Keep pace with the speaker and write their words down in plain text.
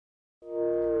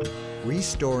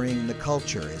Restoring the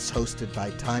Culture is hosted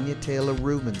by Tanya Taylor,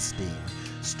 Rubins Steam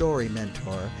Story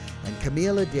mentor, and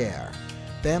Camille Adair,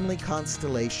 family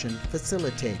constellation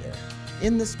facilitator.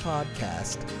 In this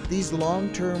podcast, these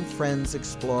long-term friends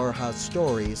explore how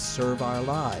stories serve our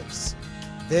lives.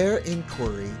 Their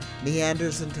inquiry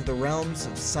meanders into the realms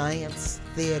of science,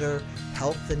 theater,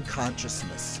 health, and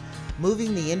consciousness,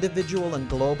 moving the individual and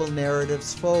global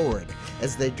narratives forward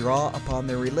as they draw upon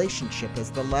their relationship as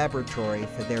the laboratory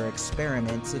for their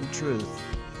experiments in truth.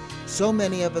 So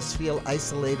many of us feel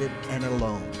isolated and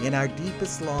alone in our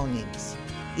deepest longings.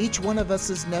 Each one of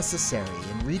us is necessary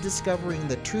in rediscovering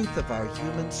the truth of our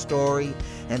human story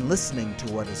and listening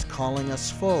to what is calling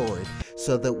us forward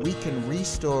so that we can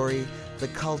restore the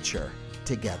culture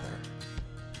together.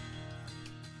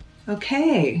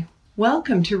 Okay,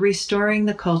 welcome to Restoring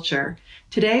the Culture.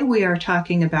 Today we are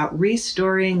talking about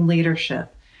restoring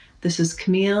leadership. This is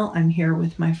Camille. I'm here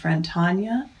with my friend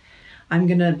Tanya. I'm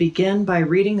going to begin by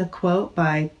reading a quote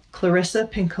by Clarissa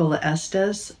Pinkola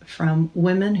Estes from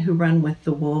Women Who Run with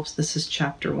the Wolves. This is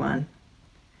chapter 1.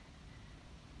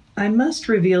 I must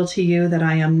reveal to you that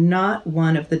I am not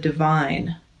one of the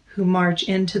divine who march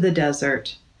into the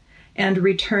desert and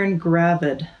return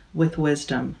gravid with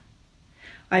wisdom.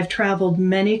 I've traveled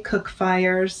many cook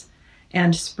fires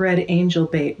and spread angel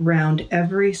bait round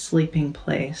every sleeping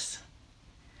place.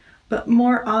 But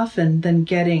more often than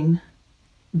getting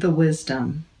the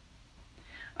wisdom,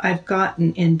 I've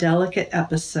gotten indelicate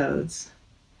episodes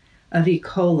of E.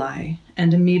 coli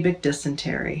and amoebic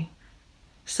dysentery,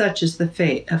 such is the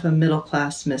fate of a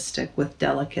middle-class mystic with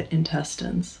delicate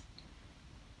intestines.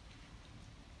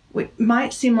 It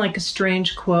might seem like a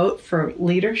strange quote for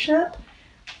leadership,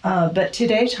 but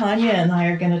today Tanya and I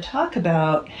are going to talk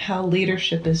about how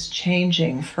leadership is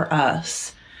changing for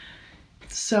us.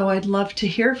 So I'd love to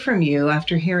hear from you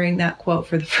after hearing that quote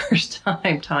for the first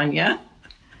time, Tanya.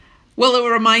 Well, it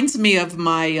reminds me of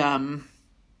my,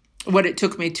 what it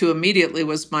took me to immediately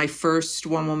was my first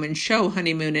one-woman show,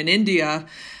 Honeymoon in India,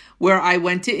 where I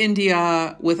went to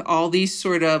India with all these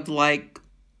sort of like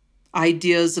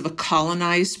ideas of a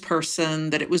colonized person,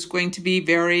 that it was going to be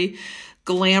very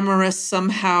glamorous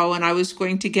somehow, and I was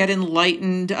going to get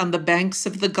enlightened on the banks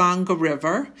of the Ganga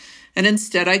River. And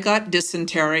instead I got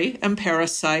dysentery and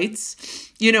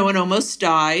parasites, and almost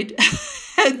died.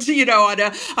 And,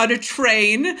 on a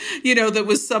train, that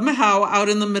was somehow out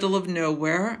in the middle of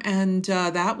nowhere. And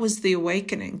that was the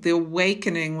awakening. The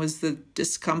awakening was the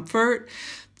discomfort.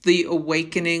 The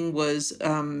awakening was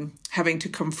having to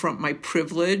confront my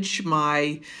privilege,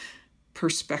 my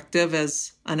perspective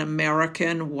as an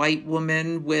American white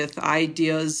woman with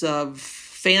ideas of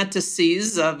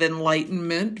fantasies of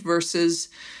enlightenment versus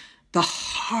the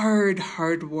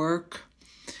hard work,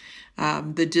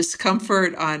 the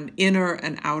discomfort on inner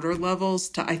and outer levels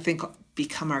to, I think,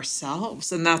 become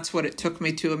ourselves. And that's what it took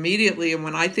me to immediately. And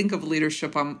when I think of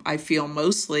leadership, I feel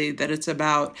mostly that it's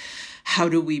about how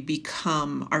do we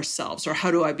become ourselves, or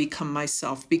how do I become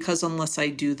myself? Because unless I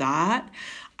do that,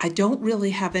 I don't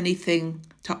really have anything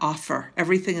to offer.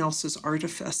 Everything else is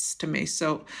artifice to me.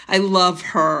 So I love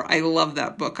her. I love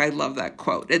that book. I love that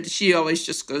quote. She always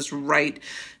just goes right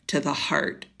to the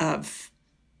heart of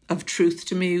truth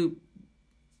to me.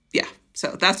 Yeah.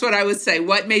 So that's what I would say.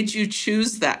 What made you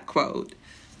choose that quote?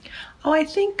 Oh, I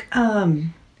think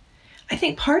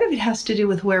part of it has to do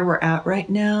with where we're at right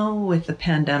now with the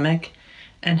pandemic,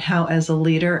 and how as a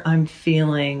leader I'm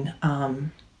feeling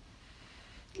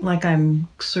like I'm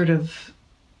sort of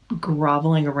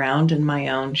groveling around in my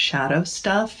own shadow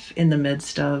stuff in the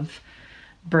midst of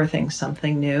birthing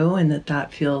something new, and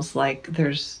that feels like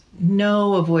there's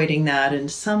no avoiding that, and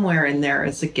somewhere in there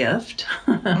is a gift.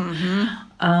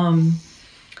 Mm-hmm.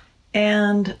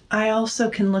 And I also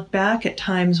can look back at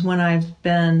times when I've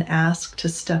been asked to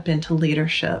step into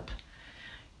leadership,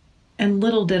 and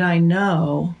little did I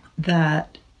know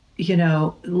that,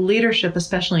 leadership,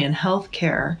 especially in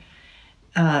healthcare,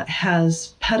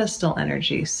 has pedestal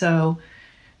energy. So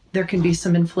there can be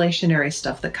some inflationary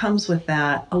stuff that comes with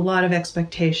that, a lot of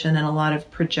expectation and a lot of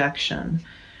projection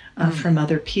from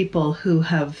other people who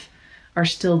are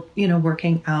still,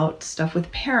 working out stuff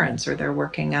with parents, or they're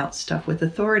working out stuff with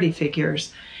authority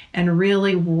figures. And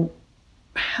really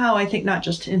how I think not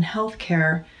just in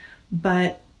healthcare,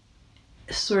 but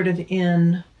sort of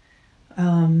in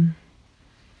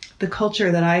the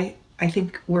culture that I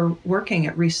think we're working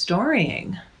at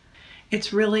restoring.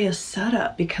 It's really a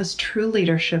setup, because true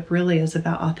leadership really is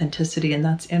about authenticity, and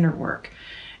that's inner work.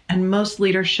 And most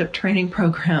leadership training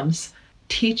programs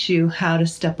teach you how to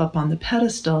step up on the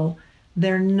pedestal.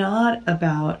 They're not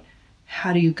about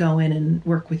how do you go in and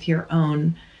work with your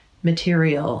own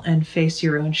material and face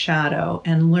your own shadow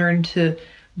and learn to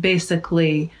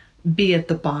basically be at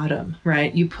the bottom,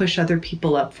 right? You push other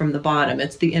people up from the bottom.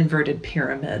 It's the inverted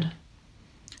pyramid.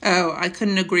 Oh, I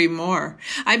couldn't agree more.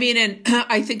 I mean, and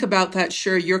I think about that,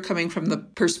 sure, you're coming from the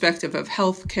perspective of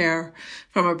healthcare,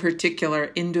 from a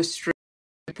particular industry,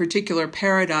 a particular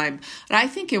paradigm. But I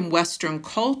think in Western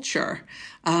culture,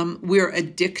 we're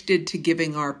addicted to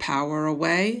giving our power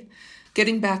away.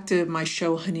 Getting back to my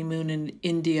show Honeymoon in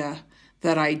India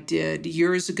that I did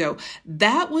years ago,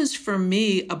 that was for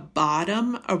me a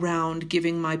bottom around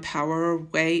giving my power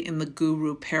away in the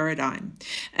guru paradigm.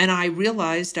 And I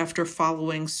realized after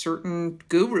following certain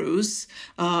gurus,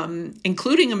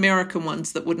 including American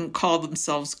ones that wouldn't call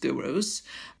themselves gurus,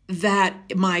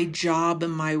 that my job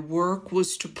and my work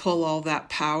was to pull all that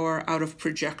power out of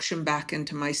projection back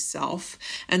into myself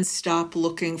and stop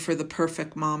looking for the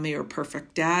perfect mommy or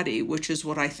perfect daddy, which is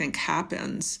what I think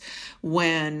happens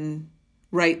when,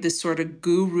 right, this sort of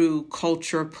guru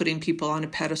culture of putting people on a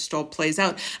pedestal plays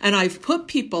out. And I've put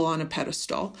people on a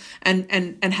pedestal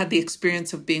and had the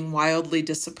experience of being wildly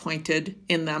disappointed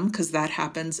in them, because that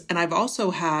happens. And I've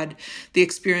also had the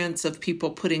experience of people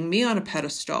putting me on a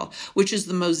pedestal, which is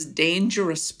the most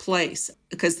dangerous place,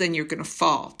 because then you're going to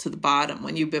fall to the bottom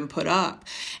when you've been put up.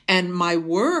 And my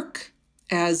work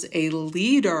as a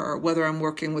leader, whether I'm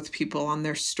working with people on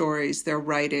their stories, their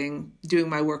writing, doing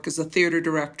my work as a theater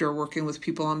director, working with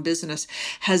people on business,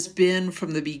 has been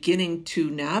from the beginning to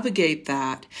navigate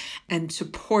that and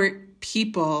support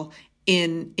people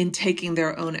in taking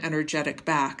their own energetic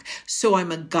back. So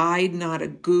I'm a guide, not a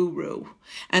guru.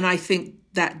 And I think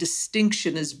that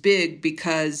distinction is big,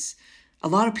 because a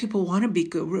lot of people want to be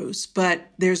gurus, but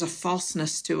there's a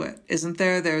falseness to it, isn't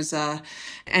there?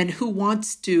 And who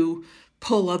wants to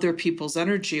pull other people's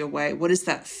energy away? What is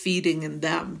that feeding in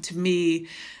them? To me,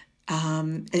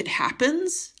 it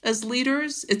happens as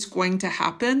leaders. It's going to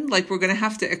happen. Like, we're going to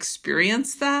have to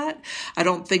experience that. I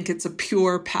don't think it's a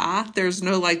pure path. There's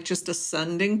no just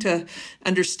ascending to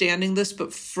understanding this,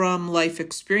 but from life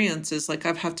experiences,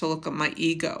 I've had to look at my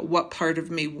ego. What part of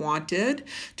me wanted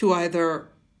to either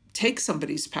take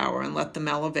somebody's power and let them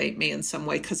elevate me in some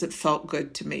way because it felt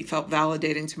good to me, felt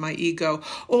validating to my ego,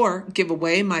 or give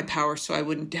away my power so I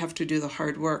wouldn't have to do the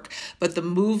hard work. But the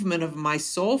movement of my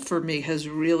soul for me has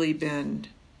really been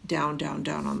down, down,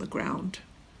 down on the ground.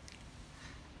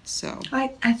 So I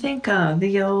think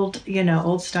the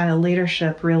old style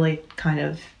leadership really kind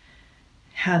of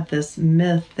had this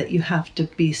myth that you have to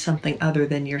be something other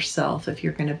than yourself if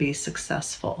you're going to be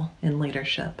successful in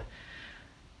leadership.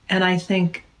 And I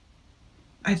think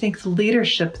the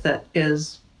leadership that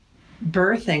is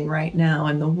birthing right now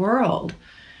in the world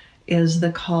is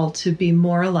the call to be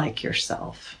more like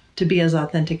yourself, to be as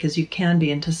authentic as you can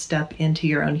be, and to step into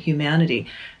your own humanity.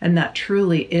 And that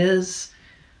truly is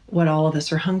what all of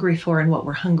us are hungry for, and what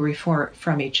we're hungry for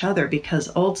from each other,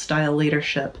 because old style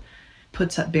leadership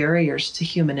puts up barriers to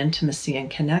human intimacy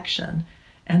and connection.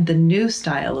 And the new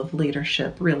style of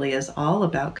leadership really is all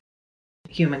about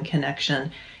human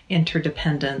connection,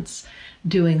 interdependence,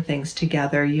 doing things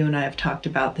together. You and I have talked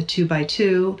about the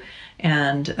 2x2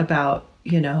 and about,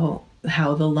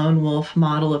 how the lone wolf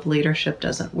model of leadership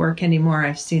doesn't work anymore.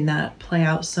 I've seen that play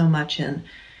out so much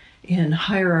in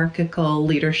hierarchical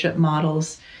leadership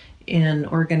models in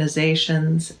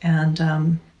organizations.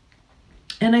 And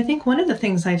I think one of the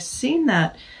things I've seen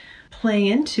that play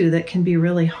into that can be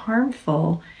really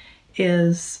harmful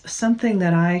is something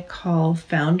that I call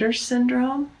founder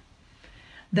syndrome,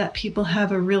 that people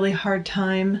have a really hard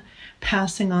time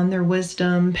passing on their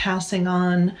wisdom, passing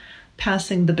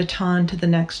the baton to the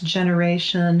next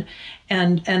generation.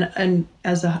 And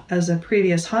as a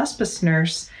previous hospice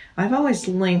nurse, I've always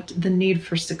linked the need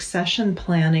for succession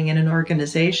planning in an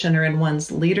organization or in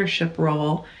one's leadership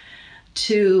role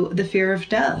to the fear of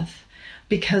death.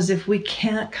 Because if we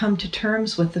can't come to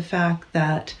terms with the fact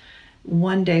that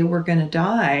one day we're going to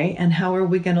die, and how are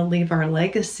we going to leave our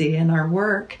legacy and our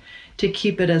work to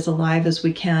keep it as alive as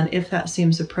we can, if that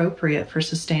seems appropriate for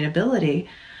sustainability,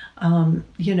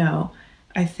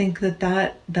 I think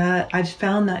that I've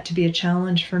found that to be a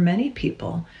challenge for many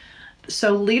people.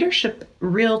 So leadership,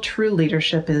 real true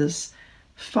leadership, is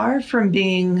far from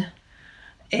being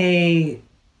a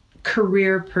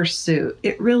career pursuit.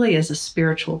 It really is a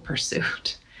spiritual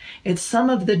pursuit. It's some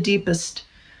of the deepest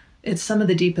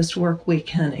work we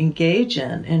can engage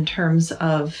in terms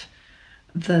of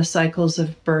the cycles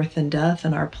of birth and death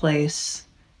and our place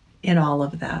in all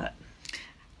of that.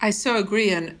 I so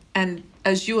agree. And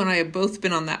as you and I have both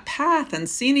been on that path and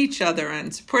seen each other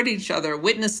and supported each other,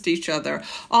 witnessed each other,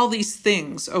 all these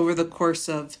things over the course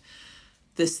of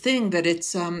this thing that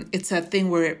it's that thing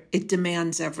where it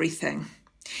demands everything.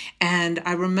 And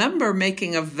I remember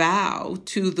making a vow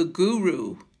to the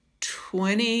guru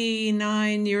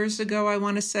 29 years ago, I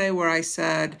want to say, where I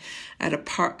said at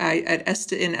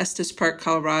in Estes Park,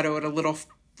 Colorado, at a little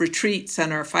retreat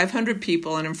center, 500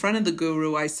 people, and in front of the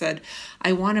guru, I said,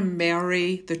 I want to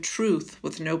marry the truth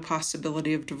with no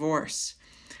possibility of divorce.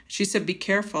 She said, be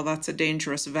careful, that's a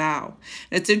dangerous vow.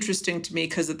 And it's interesting to me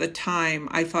because at the time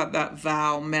I thought that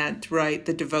vow meant, right,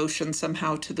 the devotion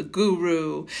somehow to the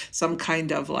guru, some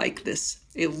kind of like this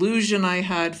illusion I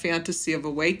had, fantasy of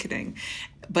awakening.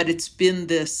 But it's been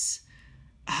this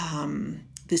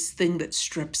thing that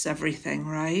strips everything,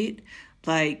 right?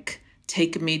 Like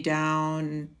taking me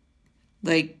down,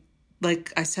 like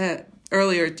I said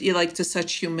earlier, to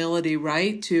such humility,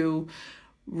 right? To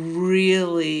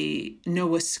really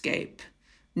no escape,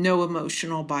 no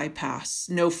emotional bypass,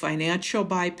 no financial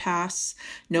bypass,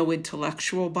 no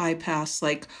intellectual bypass,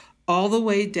 like all the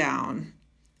way down.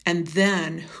 And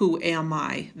then who am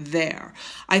I there?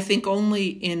 I think only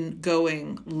in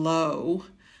going low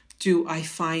do I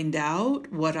find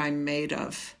out what I'm made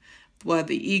of. Well,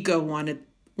 the ego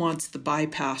wants the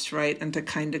bypass, right? And to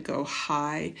kind of go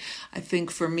high. I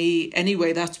think for me,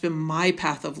 anyway, that's been my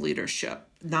path of leadership.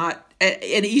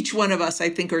 And each one of us, I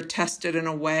think, are tested in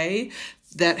a way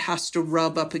that has to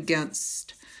rub up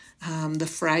against the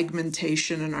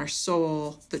fragmentation in our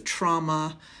soul, the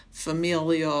trauma,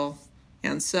 familial,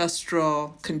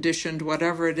 ancestral, conditioned,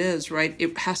 whatever it is, right?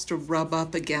 It has to rub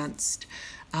up against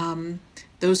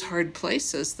those hard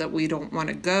places that we don't want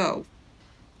to go.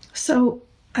 So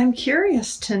I'm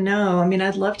curious to know,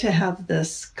 I'd love to have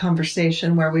this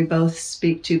conversation where we both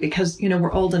speak to, because,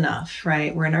 we're old enough,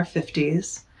 right? We're in our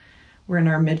 50s, we're in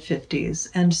our mid 50s.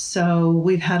 And so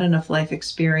we've had enough life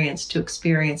experience to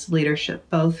experience leadership,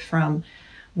 both from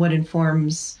what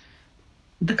informs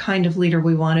the kind of leader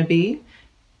we want to be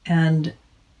and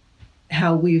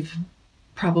how we've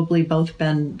probably both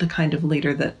been the kind of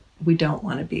leader that we don't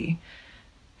want to be.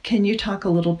 Can you talk a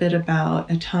little bit about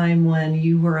a time when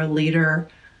you were a leader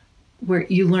where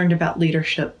you learned about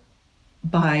leadership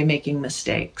by making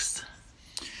mistakes?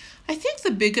 I think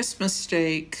the biggest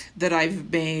mistake that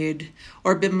I've made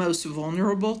or been most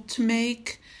vulnerable to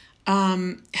make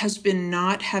has been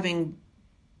not having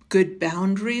good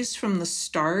boundaries from the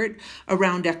start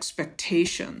around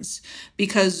expectations,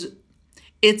 because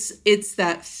it's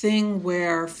that thing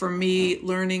where, for me,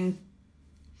 learning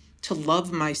to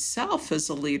love myself as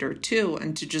a leader too,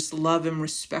 and to just love and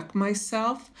respect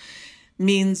myself,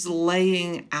 means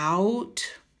laying out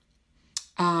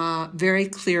very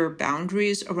clear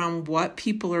boundaries around what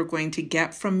people are going to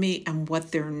get from me and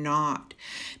what they're not.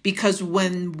 Because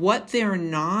when what they're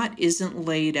not isn't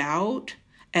laid out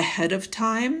ahead of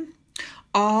time,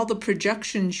 all the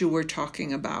projections you were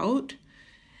talking about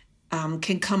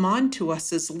can come on to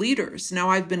us as leaders. Now,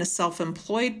 I've been a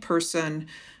self-employed person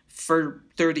for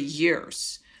 30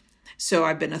 years. So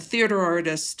I've been a theater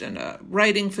artist and a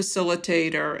writing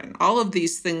facilitator and all of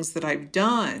these things that I've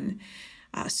done.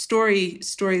 Story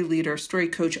leader, story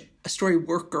coach, a story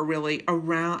worker, really,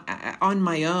 around on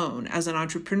my own as an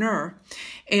entrepreneur.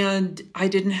 And I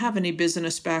didn't have any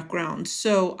business background.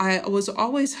 So I was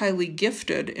always highly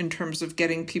gifted in terms of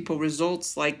getting people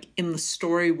results, like in the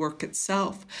story work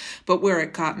itself. But where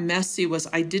it got messy was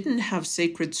I didn't have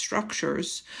sacred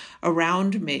structures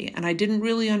around me, and I didn't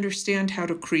really understand how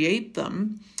to create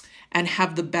them and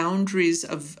have the boundaries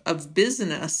of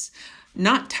business.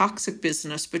 Not toxic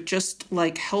business, but just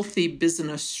like healthy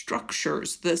business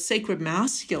structures, the sacred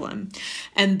masculine.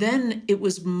 And then it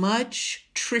was much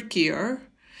trickier,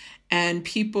 and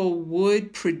people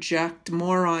would project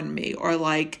more on me, or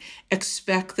like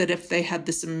expect that if they had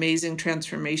this amazing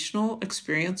transformational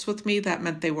experience with me, that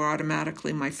meant they were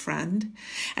automatically my friend.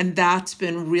 And that's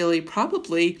been really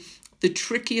probably the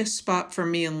trickiest spot for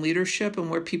me in leadership,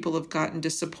 and where people have gotten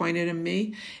disappointed in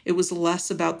me. It was less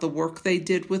about the work they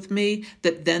did with me,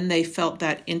 that then they felt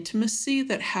that intimacy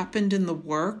that happened in the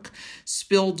work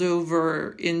spilled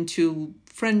over into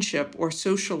friendship or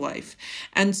social life.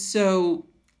 And so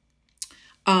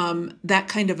that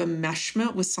kind of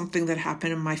enmeshment was something that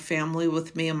happened in my family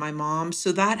with me and my mom.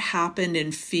 So that happened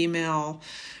in female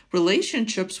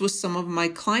relationships with some of my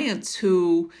clients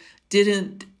who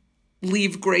didn't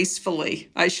leave gracefully,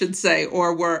 I should say,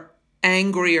 or were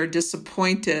angry or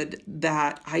disappointed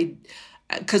that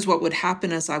because what would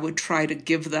happen is I would try to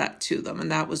give that to them.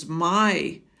 And that was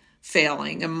my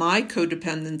failing and my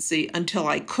codependency until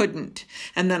I couldn't.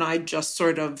 And then I'd just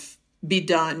sort of be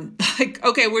done. Like,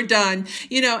 okay, we're done,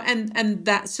 and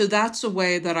so that's a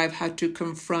way that I've had to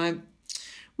confront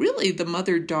really the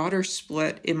mother-daughter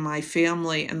split in my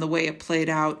family and the way it played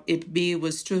out in me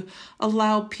was to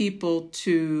allow people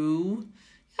to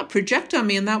project on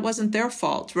me, and that wasn't their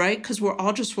fault, right? Because we're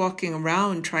all just walking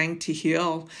around trying to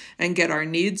heal and get our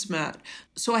needs met.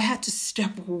 So I had to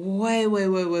step way, way,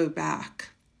 way, way back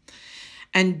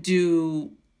and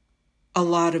do a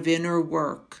lot of inner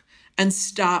work and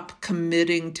stop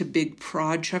committing to big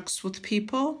projects with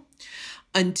people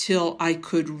until I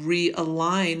could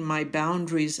realign my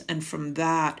boundaries, and from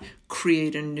that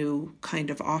create a new kind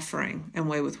of offering and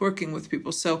way with working with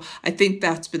people. So I think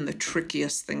that's been the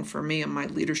trickiest thing for me in my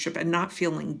leadership, and not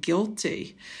feeling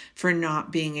guilty for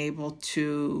not being able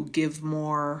to give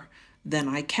more than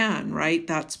I can, right?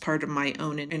 That's part of my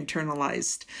own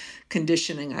internalized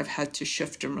conditioning I've had to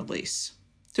shift and release.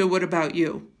 So what about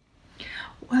you?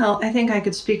 Well, I think I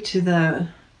could speak to the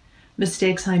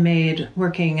mistakes I made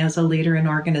working as a leader in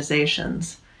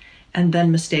organizations, and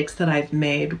then mistakes that I've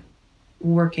made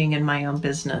working in my own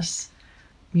business,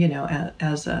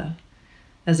 as a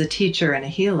teacher and a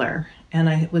healer. And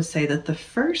I would say that the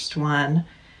first one,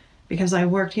 because I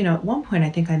worked, at one point, I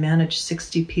think I managed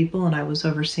 60 people and I was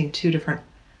overseeing 2 different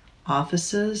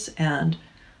offices, and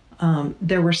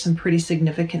there were some pretty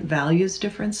significant values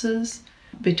differences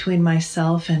between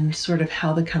myself and sort of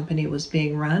how the company was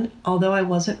being run, although I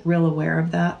wasn't real aware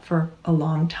of that for a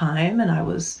long time, and I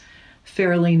was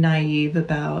fairly naive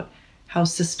about how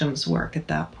systems work at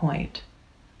that point.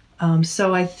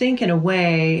 So I think in a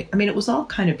way, it was all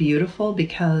kind of beautiful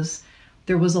because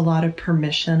there was a lot of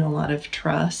permission, a lot of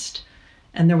trust,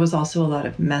 and there was also a lot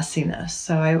of messiness.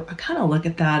 So I kind of look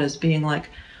at that as being like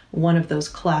one of those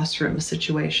classroom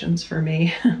situations for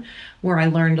me where I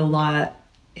learned a lot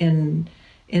and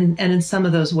in some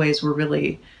of those ways were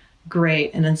really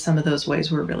great, and in some of those ways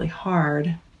were really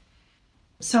hard.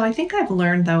 So I think I've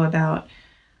learned, though,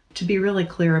 to be really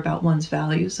clear about one's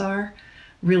values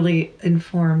really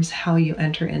informs how you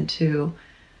enter into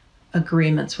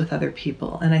agreements with other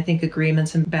people. And I think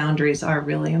agreements and boundaries are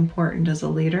really important as a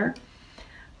leader.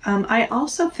 I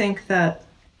also think that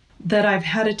I've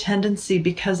had a tendency,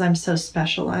 because I'm so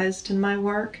specialized in my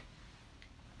work,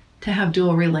 to have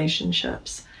dual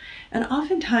relationships. And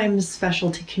oftentimes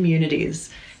specialty communities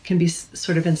can be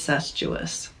sort of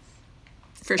incestuous.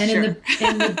 For sure.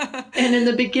 And in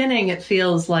the beginning, it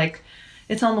feels like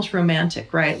it's almost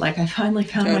romantic, right? Like I finally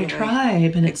found my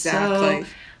tribe, and it's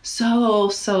so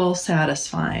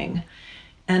satisfying.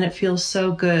 And it feels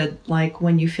so good, like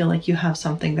when you feel like you have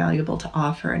something valuable to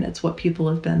offer, and it's what people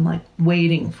have been like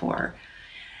waiting for.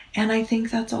 And I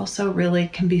think that's also really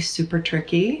can be super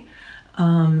tricky.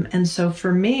 And so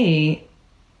for me,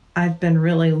 I've been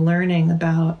really learning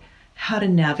about how to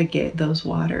navigate those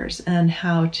waters and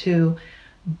how to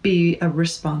be a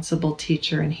responsible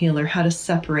teacher and healer, how to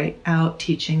separate out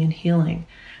teaching and healing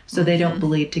so they don't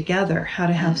bleed together, how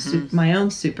to have my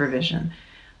own supervision,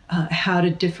 how to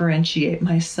differentiate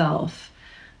myself,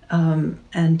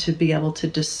 and to be able to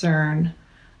discern,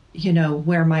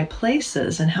 where my place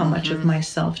is and how much of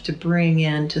myself to bring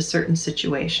into certain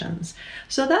situations.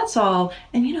 So that's all.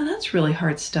 And, that's really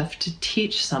hard stuff to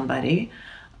teach somebody.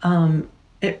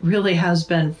 It really has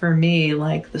been for me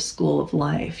like the school of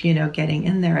life, getting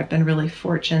in there. I've been really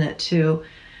fortunate to,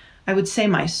 I would say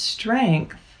my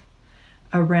strength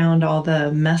around all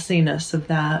the messiness of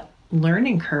that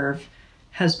learning curve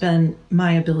has been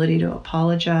my ability to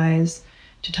apologize,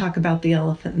 to talk about the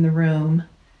elephant in the room,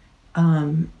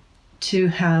 to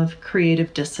have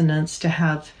creative dissonance,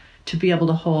 to be able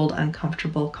to hold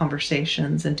uncomfortable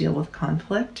conversations and deal with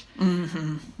conflict.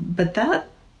 But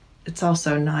it's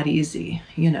also not easy,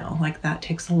 like that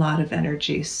takes a lot of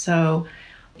energy. So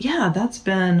yeah, that's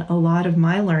been a lot of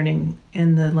my learning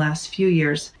in the last few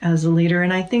years as a leader.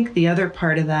 And I think the other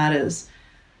part of that is,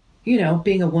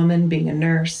 being a woman, being a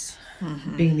nurse,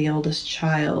 being the oldest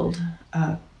child,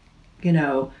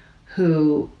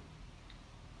 who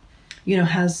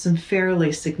has some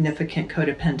fairly significant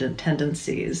codependent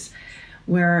tendencies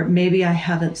where maybe I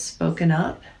haven't spoken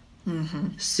up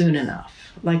soon enough.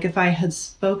 Like if I had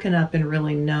spoken up and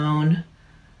really known,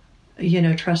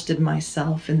 trusted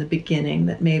myself in the beginning,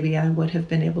 that maybe I would have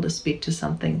been able to speak to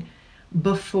something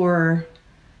before,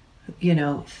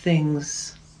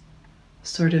 things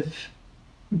sort of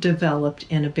developed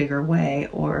in a bigger way,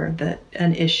 or that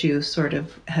an issue sort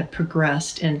of had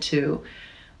progressed into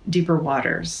deeper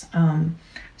waters.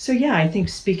 So yeah, I think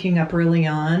speaking up early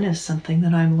on is something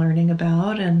that I'm learning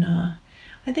about. And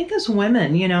I think as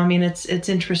women, it's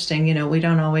interesting, we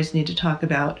don't always need to talk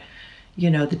about,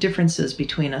 the differences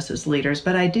between us as leaders.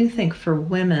 But I do think for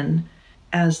women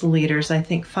as leaders, I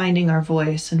think finding our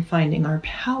voice and finding our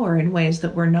power in ways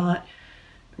that we're not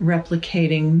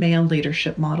replicating male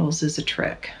leadership models is a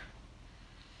trick.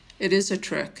 It is a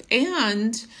trick.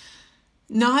 And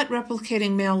not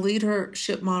replicating male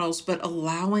leadership models, but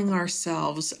allowing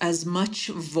ourselves as much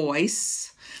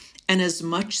voice and as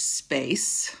much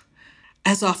space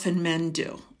as often men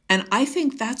do. And I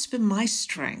think that's been my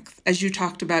strength. As you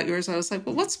talked about yours, I was like,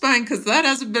 well, what's mine? Because that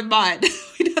hasn't been mine.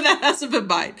 That hasn't been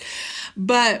mine.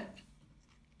 But,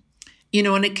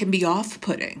 and it can be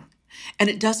off-putting. And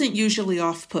it doesn't usually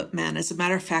off-put men. As a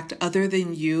matter of fact, other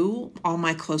than you, all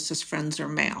my closest friends are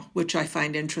male, which I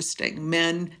find interesting.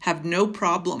 Men have no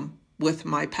problem with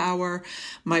my power,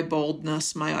 my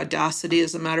boldness, my audacity.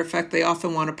 As a matter of fact, they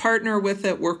often want to partner with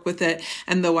it, work with it.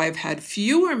 And though I've had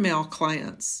fewer male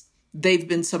clients, they've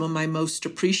been some of my most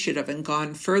appreciative and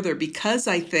gone further because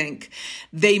I think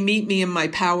they meet me in my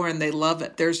power and they love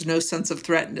it. There's no sense of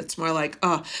threat. And it's more like,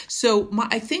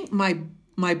 I think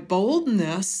my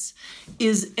boldness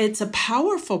it's a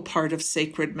powerful part of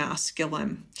sacred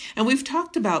masculine. And we've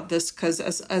talked about this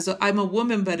because I'm a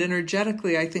woman, but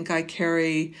energetically, I think I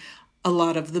carry a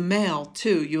lot of the male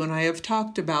too. You and I have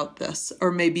talked about this, or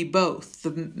maybe both,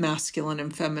 the masculine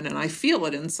and feminine. I feel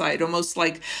it inside, almost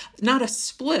like not a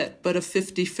split, but a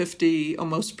 50-50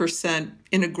 almost percent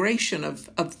integration of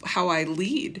how I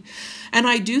lead. And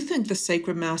I do think the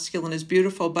sacred masculine is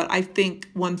beautiful, but I think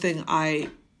one thing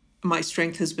my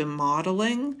strength has been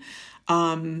modeling,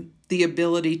 the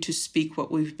ability to speak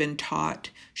what we've been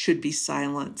taught should be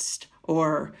silenced,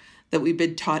 or that we've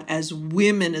been taught as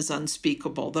women is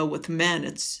unspeakable, though with men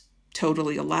it's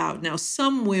totally allowed. Now,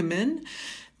 some women,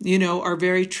 are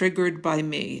very triggered by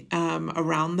me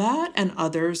around that, and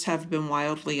others have been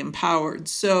wildly empowered.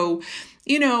 So,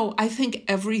 I think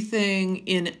everything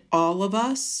in all of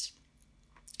us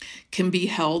can be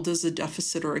held as a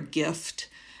deficit or a gift.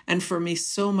 And for me,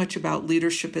 so much about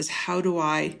leadership is how do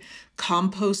I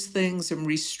compost things and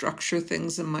restructure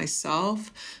things in myself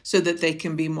so that they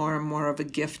can be more and more of a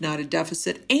gift, not a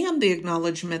deficit, and the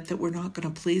acknowledgement that we're not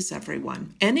going to please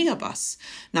everyone, any of us.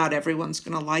 Not everyone's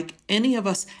going to like any of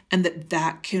us, and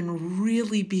that can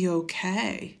really be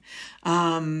okay.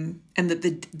 And that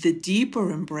the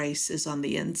deeper embrace is on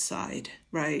the inside,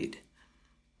 right?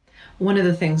 One of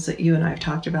the things that you and I have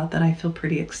talked about that I feel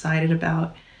pretty excited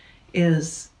about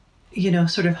is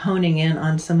sort of honing in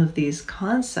on some of these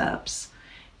concepts,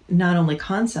 not only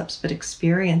concepts, but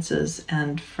experiences.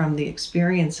 And from the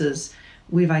experiences,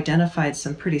 we've identified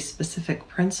some pretty specific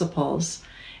principles.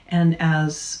 And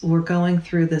as we're going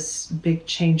through this big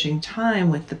changing time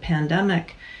with the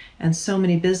pandemic, and so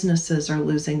many businesses are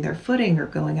losing their footing or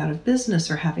going out of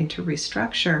business or having to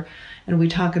restructure, and we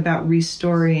talk about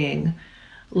restoring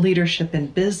leadership in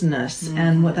business. Mm-hmm.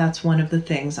 And that's one of the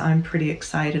things I'm pretty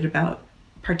excited about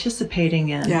participating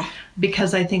in,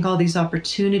 because I think all these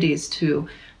opportunities to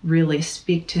really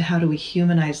speak to how do we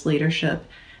humanize leadership,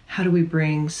 how do we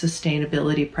bring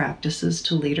sustainability practices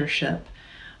to leadership.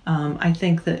 I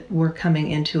think that we're coming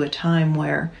into a time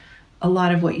where a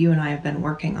lot of what you and I have been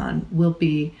working on will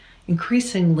be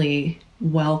increasingly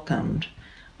welcomed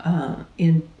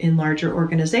in larger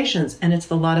organizations. And it's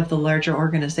a lot of the larger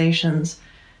organizations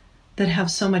that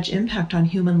have so much impact on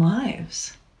human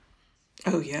lives.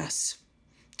 Oh, yes.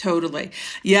 Totally.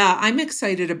 Yeah, I'm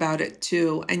excited about it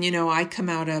too. And, I come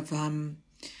out of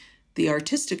the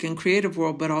artistic and creative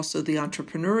world, but also the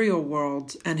entrepreneurial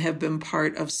world, and have been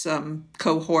part of some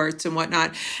cohorts and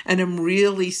whatnot. And I'm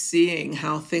really seeing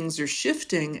how things are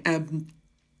shifting.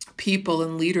 People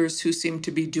and leaders who seem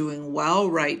to be doing well,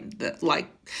 right, that like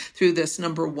through this,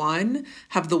 number one,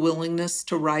 have the willingness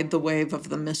to ride the wave of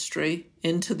the mystery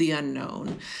into the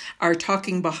unknown, are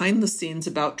talking behind the scenes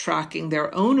about tracking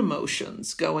their own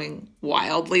emotions, going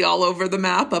wildly all over the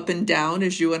map, up and down,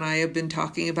 as you and I have been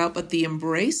talking about, but the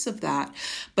embrace of that.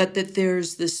 But that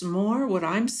there's this more, what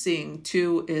I'm seeing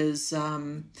too is,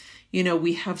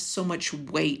 we have so much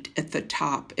weight at the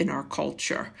top in our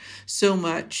culture, so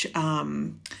much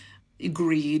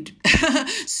greed,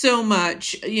 so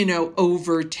much,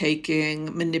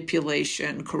 overtaking,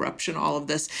 manipulation, corruption, all of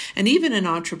this. And even in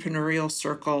entrepreneurial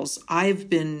circles,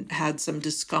 I've had some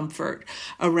discomfort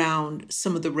around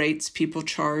some of the rates people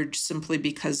charge simply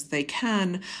because they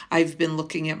can. I've been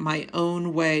looking at my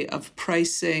own way of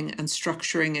pricing and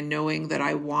structuring and knowing that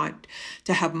I want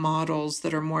to have models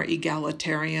that are more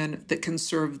egalitarian, that can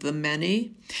serve the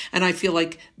many. And I feel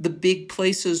like the big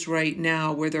places right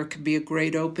now where there could be a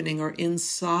great opening are are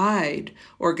inside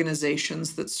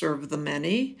organizations that serve the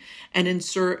many, and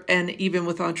even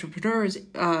with entrepreneurs,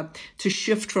 to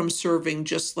shift from serving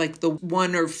just like the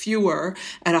one or fewer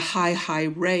at a high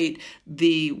rate.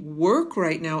 The work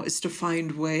right now is to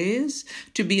find ways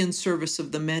to be in service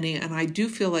of the many. And I do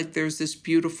feel like there's this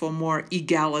beautiful, more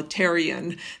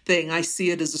egalitarian thing. I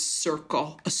see it as a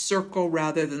circle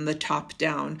rather than the top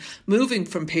down, moving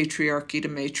from patriarchy to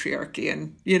matriarchy.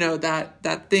 And,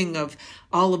 that thing of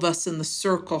all of us in the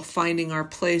circle finding our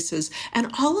places,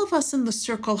 and all of us in the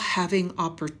circle having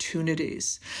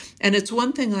opportunities. And it's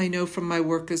one thing I know from my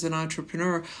work as an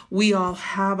entrepreneur, we all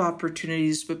have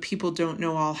opportunities, but people don't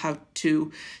know all how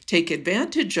to take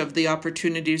advantage of the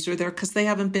opportunities are there because they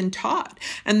haven't been taught.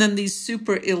 And then these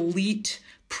super elite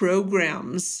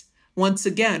programs, once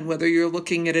again, whether you're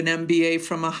looking at an MBA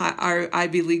from a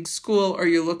Ivy League school or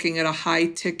you're looking at a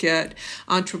high-ticket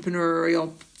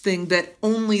entrepreneurial thing that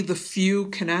only the few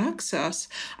can access,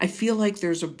 I feel like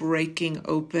there's a breaking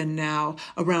open now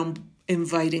around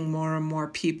inviting more and more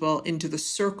people into the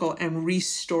circle and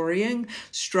restoring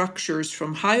structures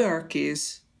from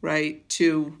hierarchies, right,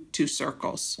 to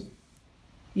circles.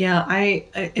 Yeah,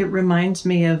 it reminds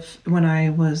me of when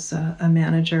I was a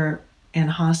manager in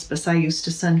hospice. I used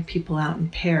to send people out in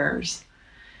pairs.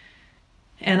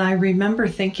 And I remember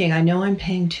thinking, I know I'm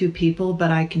paying two people, but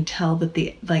I can tell that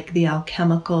the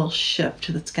alchemical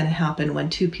shift that's going to happen when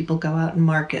two people go out and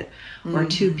market, or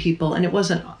two people, and it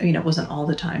wasn't all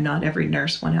the time. Not every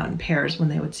nurse went out in pairs when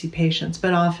they would see patients,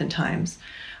 but oftentimes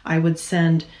I would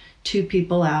send two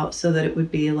people out so that it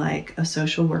would be like a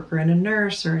social worker and a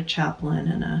nurse, or a chaplain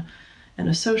and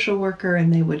a social worker,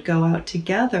 and they would go out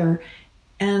together.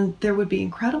 And there would be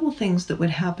incredible things that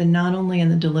would happen, not only in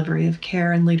the delivery of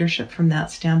care and leadership from that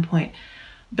standpoint,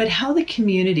 but how the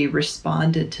community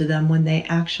responded to them when they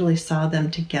actually saw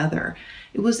them together.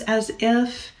 It was as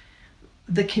if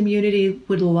the community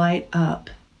would light up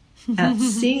at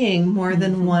seeing more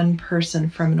than one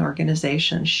person from an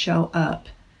organization show up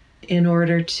in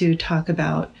order to talk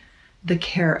about the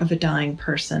care of a dying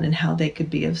person and how they could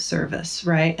be of service,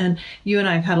 right? And you and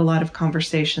I have had a lot of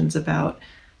conversations about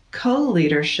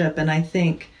co-leadership, and I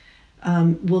think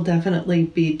we'll definitely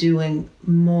be doing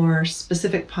more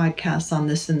specific podcasts on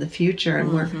this in the future,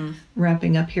 and we're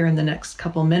wrapping up here in the next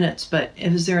couple minutes. But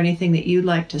is there anything that you'd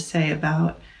like to say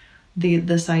about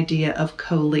this idea of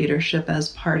co-leadership as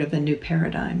part of a new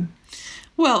paradigm?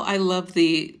 Well, I love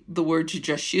the word you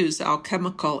just used,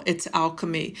 alchemical. It's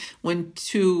alchemy. When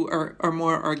two or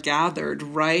more are gathered,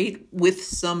 right, with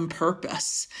some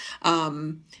purpose.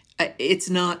 It's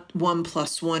not 1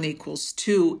 + 1 =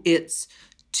 2. It's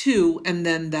 2, and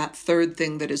then that third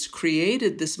thing that is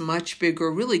created, this much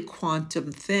bigger, really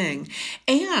quantum thing.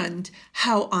 And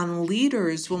how on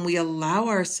leaders, when we allow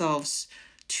ourselves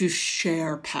to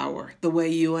share power, the way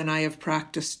you and I have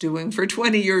practiced doing for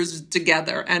 20 years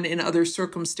together and in other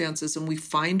circumstances, and we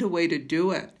find a way to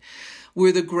do it,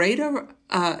 where the greater,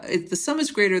 the sum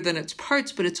is greater than its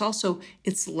parts, but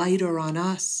it's lighter on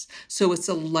us. So it's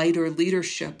a lighter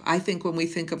leadership. I think when we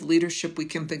think of leadership, we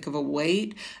can think of a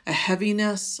weight, a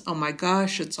heaviness. Oh my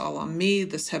gosh, it's all on me,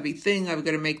 this heavy thing. I've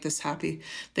got to make this happy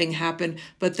thing happen.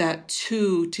 But that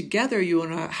two together, you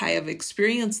and I have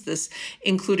experienced this,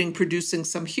 including producing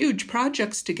some huge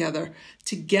projects together.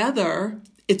 Together,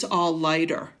 it's all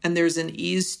lighter, and there's an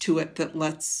ease to it that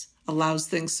allows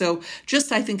things. So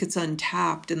I think it's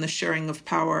untapped in the sharing of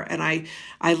power. And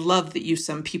I love that you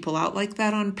send people out like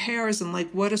that on pairs, and like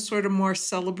what a sort of more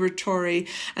celebratory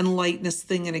and lightness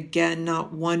thing. And again,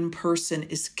 not one person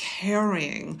is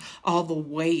carrying all the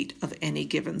weight of any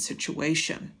given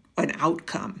situation, an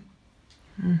outcome.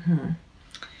 Mm-hmm.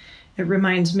 It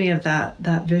reminds me of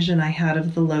that vision I had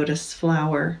of the lotus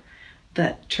flower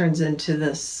that turns into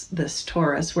this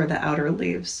torus, where the outer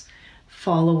leaves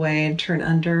fall away and turn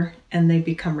under, and they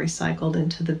become recycled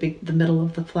into the middle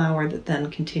of the flower that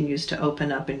then continues to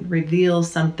open up and reveal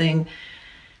something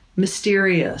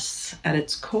mysterious at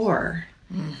its core.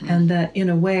 Mm-hmm. And that in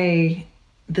a way,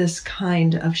 this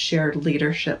kind of shared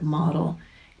leadership model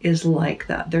is like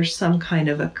that. There's some kind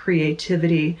of a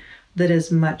creativity that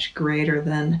is much greater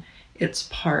than its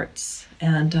parts.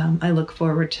 And I look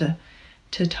forward to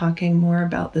talking more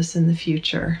about this in the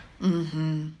future.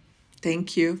 Mm-hmm.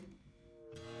 Thank you.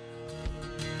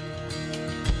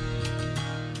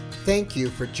 Thank you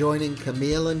for joining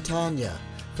Camille and Tanya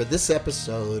for this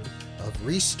episode of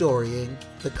Restorying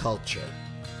the Culture.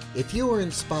 If you were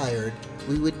inspired,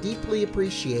 we would deeply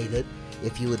appreciate it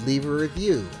if you would leave a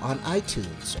review on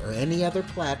iTunes or any other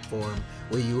platform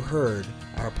where you heard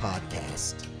our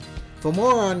podcast. For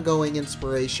more ongoing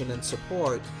inspiration and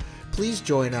support, please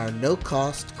join our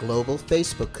no-cost global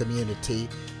Facebook community,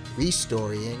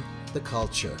 Restorying the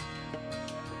Culture.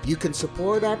 You can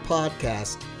support our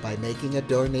podcast by making a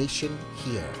donation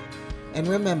here. And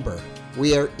remember,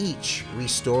 we are each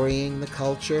restoring the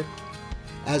culture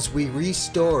as we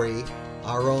restory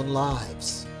our own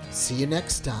lives. See you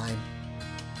next time.